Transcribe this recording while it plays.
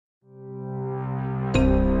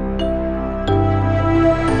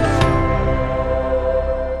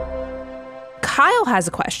Kyle has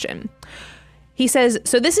a question. He says,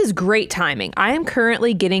 so this is great timing. I am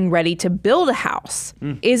currently getting ready to build a house.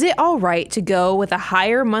 Is it all right to go with a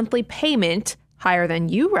higher monthly payment, higher than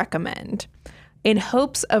you recommend, in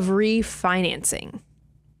hopes of refinancing?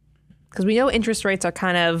 Because we know interest rates are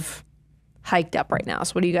kind of hiked up right now.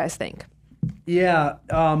 So what do you guys think? Yeah,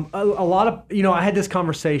 a lot of, I had this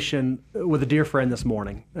conversation with a dear friend this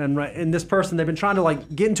morning, and this person, they've been trying to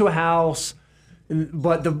like get into a house,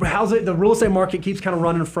 but the real estate market keeps kind of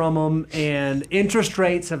running from them, and interest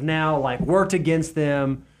rates have now like worked against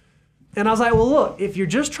them. And I was like, well, look, if you're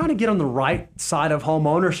just trying to get on the right side of home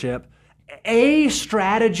ownership, a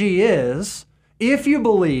strategy is, if you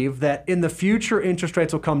believe that in the future interest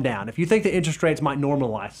rates will come down, if you think the interest rates might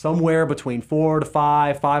normalize somewhere between 4 to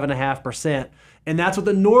 5, 5.5%, and that's what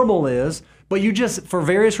the normal is, but you just, for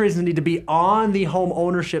various reasons, need to be on the home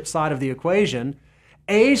ownership side of the equation,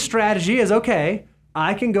 a strategy is, okay,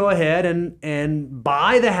 I can go ahead and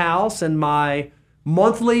buy the house and my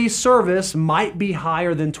monthly service might be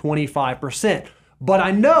higher than 25%. But I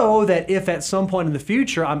know that if at some point in the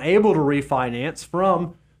future I'm able to refinance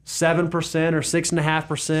from 7% or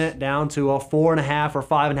 6.5% down to a 4.5% or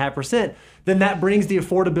 5.5%, then that brings the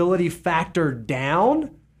affordability factor down.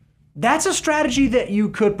 That's a strategy that you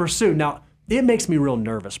could pursue. Now, it makes me real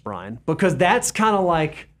nervous, Brian, because that's kind of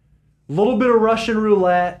like a little bit of Russian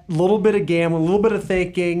roulette, a little bit of gambling, a little bit of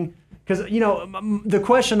thinking. Because, the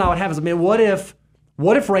question I would have is, what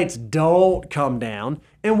if rates don't come down?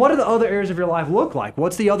 And what do the other areas of your life look like?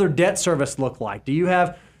 What's the other debt service look like? Do you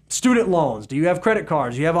have student loans? Do you have credit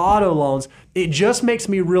cards? Do you have auto loans? It just makes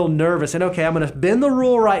me real nervous. And okay, I'm going to bend the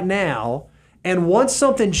rule right now, and once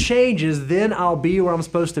something changes, then I'll be where I'm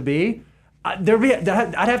supposed to be. I'd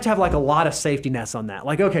have to have like a lot of safety nets on that.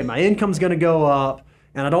 Like, okay, my income's going to go up,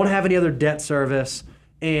 and I don't have any other debt service,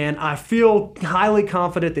 and I feel highly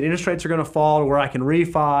confident that interest rates are going to fall to where I can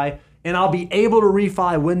refi, and I'll be able to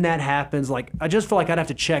refi when that happens. Like, I just feel like I'd have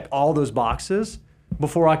to check all those boxes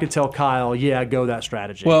before I could tell Kyle, yeah, go that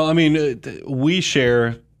strategy. Well, we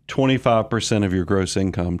share 25% of your gross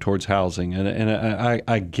income towards housing, and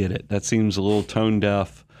I get it. That seems a little tone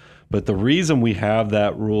deaf, but the reason we have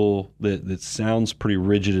that rule that sounds pretty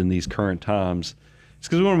rigid in these current times is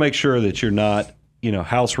because we want to make sure that you're not,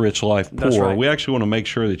 house rich, life poor. That's right. We actually want to make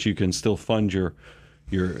sure that you can still fund your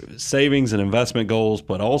savings and investment goals,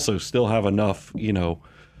 but also still have enough,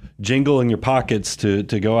 jingle in your pockets to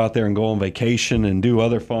go out there and go on vacation and do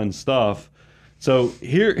other fun stuff. So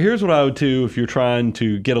here's what I would do if you're trying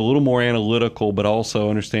to get a little more analytical, but also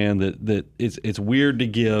understand that it's weird to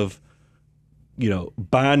give,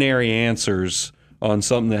 binary answers on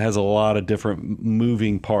something that has a lot of different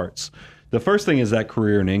moving parts. The first thing is that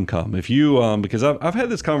career and income. If you, because I've had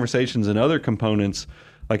these conversations in other components.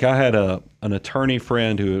 Like I had an attorney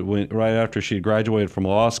friend who went right after she had graduated from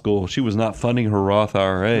law school. She was not funding her Roth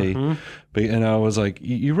IRA, and I was like,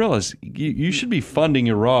 "You realize you should be funding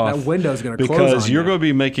your Roth. That window's going to close because on you're you. going to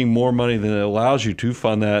be making more money than it allows you to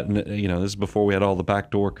fund that." And this is before we had all the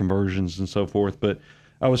backdoor conversions and so forth. But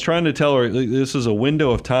I was trying to tell her this is a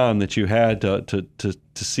window of time that you had to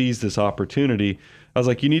seize this opportunity. I was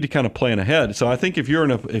like, you need to kind of plan ahead. So I think if you're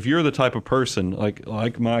the type of person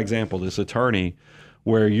like my example, this attorney,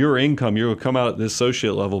 where your income, you'll come out at this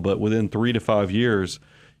associate level, but within 3 to 5 years,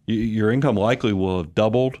 your income likely will have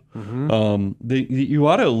doubled. You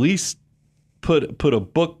ought to at least put a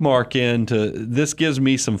bookmark into, this gives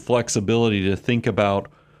me some flexibility to think about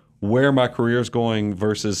where my career is going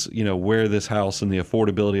versus, where this house and the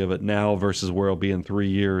affordability of it now versus where it'll be in 3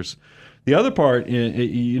 years. The other part,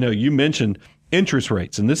 you mentioned interest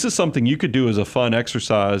rates, and this is something you could do as a fun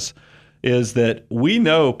exercise, is that we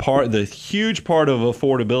know the huge part of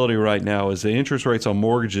affordability right now is the interest rates on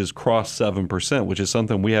mortgages cross 7%, which is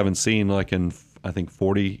something we haven't seen like in, I think,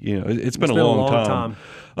 40, it's been a long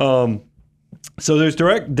time. So there's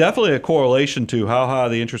definitely a correlation to how high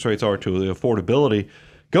the interest rates are to the affordability.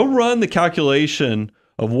 Go run the calculation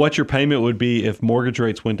of what your payment would be if mortgage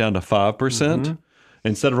rates went down to 5%.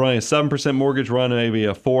 Instead of running a 7% mortgage, run maybe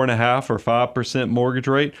a 4.5% or 5% mortgage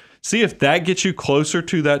rate. See if that gets you closer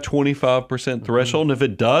to that 25% threshold. And if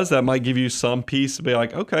it does, that might give you some piece to be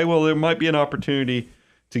like, okay, well, there might be an opportunity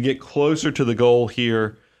to get closer to the goal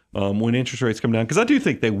here when interest rates come down. Because I do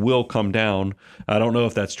think they will come down. I don't know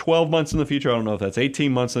if that's 12 months in the future. I don't know if that's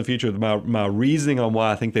 18 months in the future. My reasoning on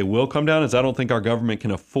why I think they will come down is I don't think our government can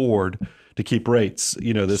afford to keep rates,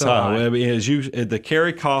 this high. I mean, the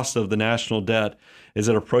carry cost of the national debt as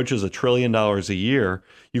it approaches $1 trillion a year,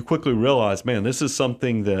 you quickly realize, man, this is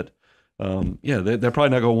something that, they're probably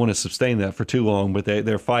not going to want to sustain that for too long, but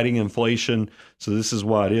they're fighting inflation, so this is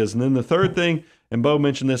why it is. And then the third thing, and Bo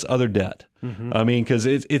mentioned this, other debt. I mean, because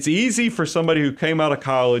it's easy for somebody who came out of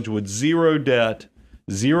college with zero debt,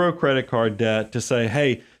 zero credit card debt to say,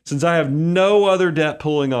 hey, since I have no other debt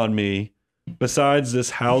pulling on me besides this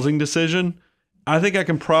housing decision, I think I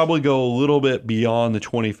can probably go a little bit beyond the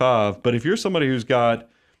 25. But if you're somebody who's got,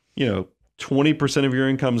 20% of your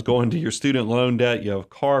income's going to your student loan debt, you have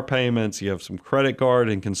car payments, you have some credit card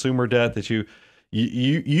and consumer debt that you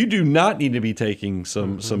do not need to be taking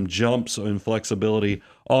some jumps in flexibility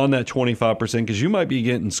on that 25% because you might be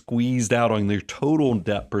getting squeezed out on your total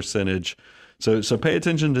debt percentage. So pay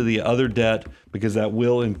attention to the other debt because that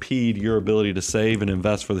will impede your ability to save and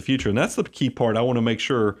invest for the future. And that's the key part. I want to make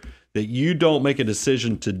sure that you don't make a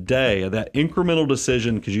decision today, that incremental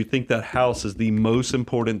decision because you think that house is the most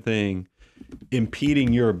important thing,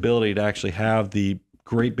 impeding your ability to actually have the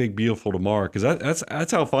great big beautiful tomorrow, because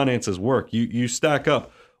that's how finances work. You stack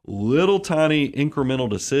up little tiny incremental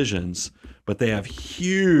decisions, but they have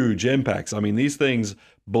huge impacts. I mean, these things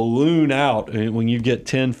balloon out when you get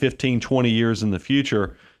 10, 15, 20 years in the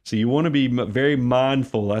future. So you want to be very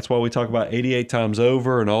mindful. That's why we talk about 88 times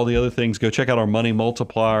over and all the other things. Go check out our money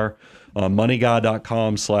multiplier on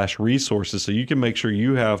moneyguy.com/resources so you can make sure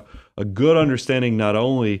you have a good understanding not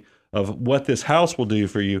only of what this house will do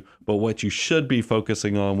for you, but what you should be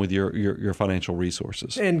focusing on with your financial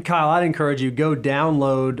resources. And Kyle, I'd encourage you, go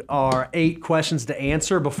download our 8 questions to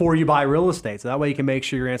answer before you buy real estate. So that way you can make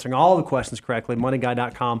sure you're answering all the questions correctly.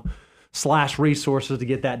 Moneyguy.com/resources to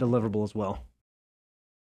get that deliverable as well.